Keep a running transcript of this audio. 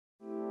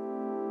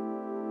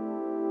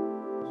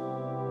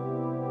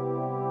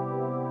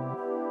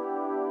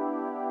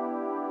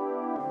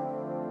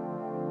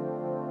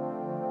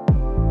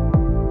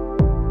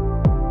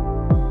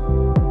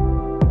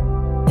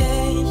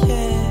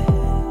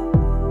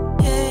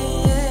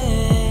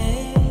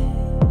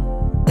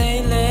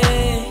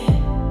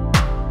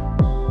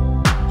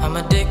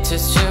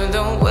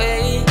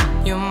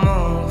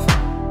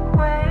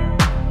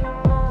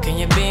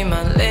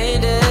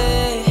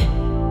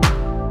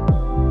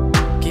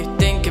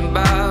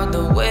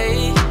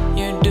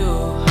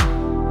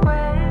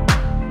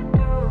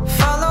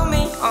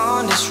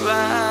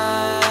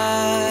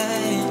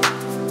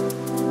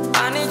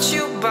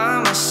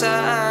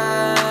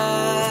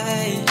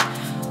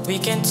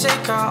can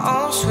take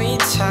our own sweet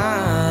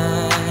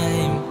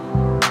time,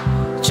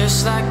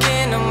 just like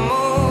in the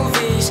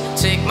movies.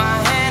 Take my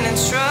hand and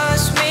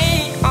trust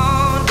me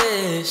on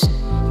this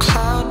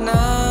cloud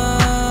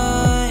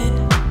nine,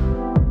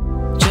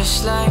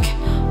 just like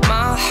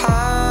my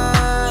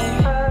high.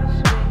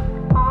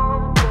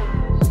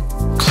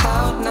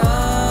 Cloud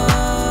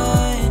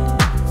nine,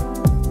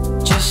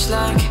 just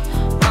like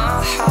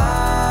my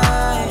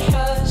high.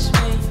 Trust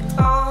me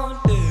on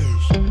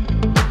this.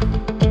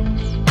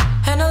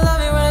 And I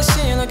love it when I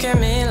see you look at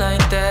me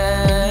like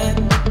that.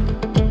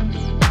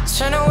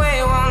 Turn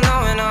away while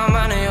knowing I'm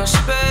under your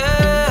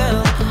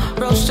spell.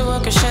 Rose to a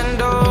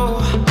crescendo,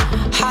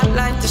 hot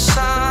like the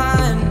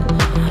sun.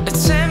 The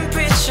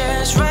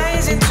temperature's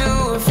rising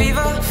to a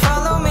fever.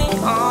 Follow me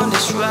on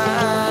this ride.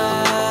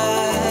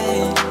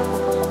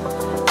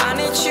 I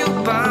need you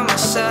by my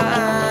side.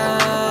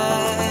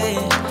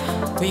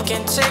 We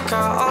can take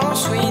our own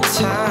sweet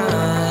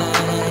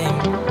time,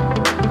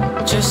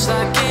 just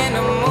like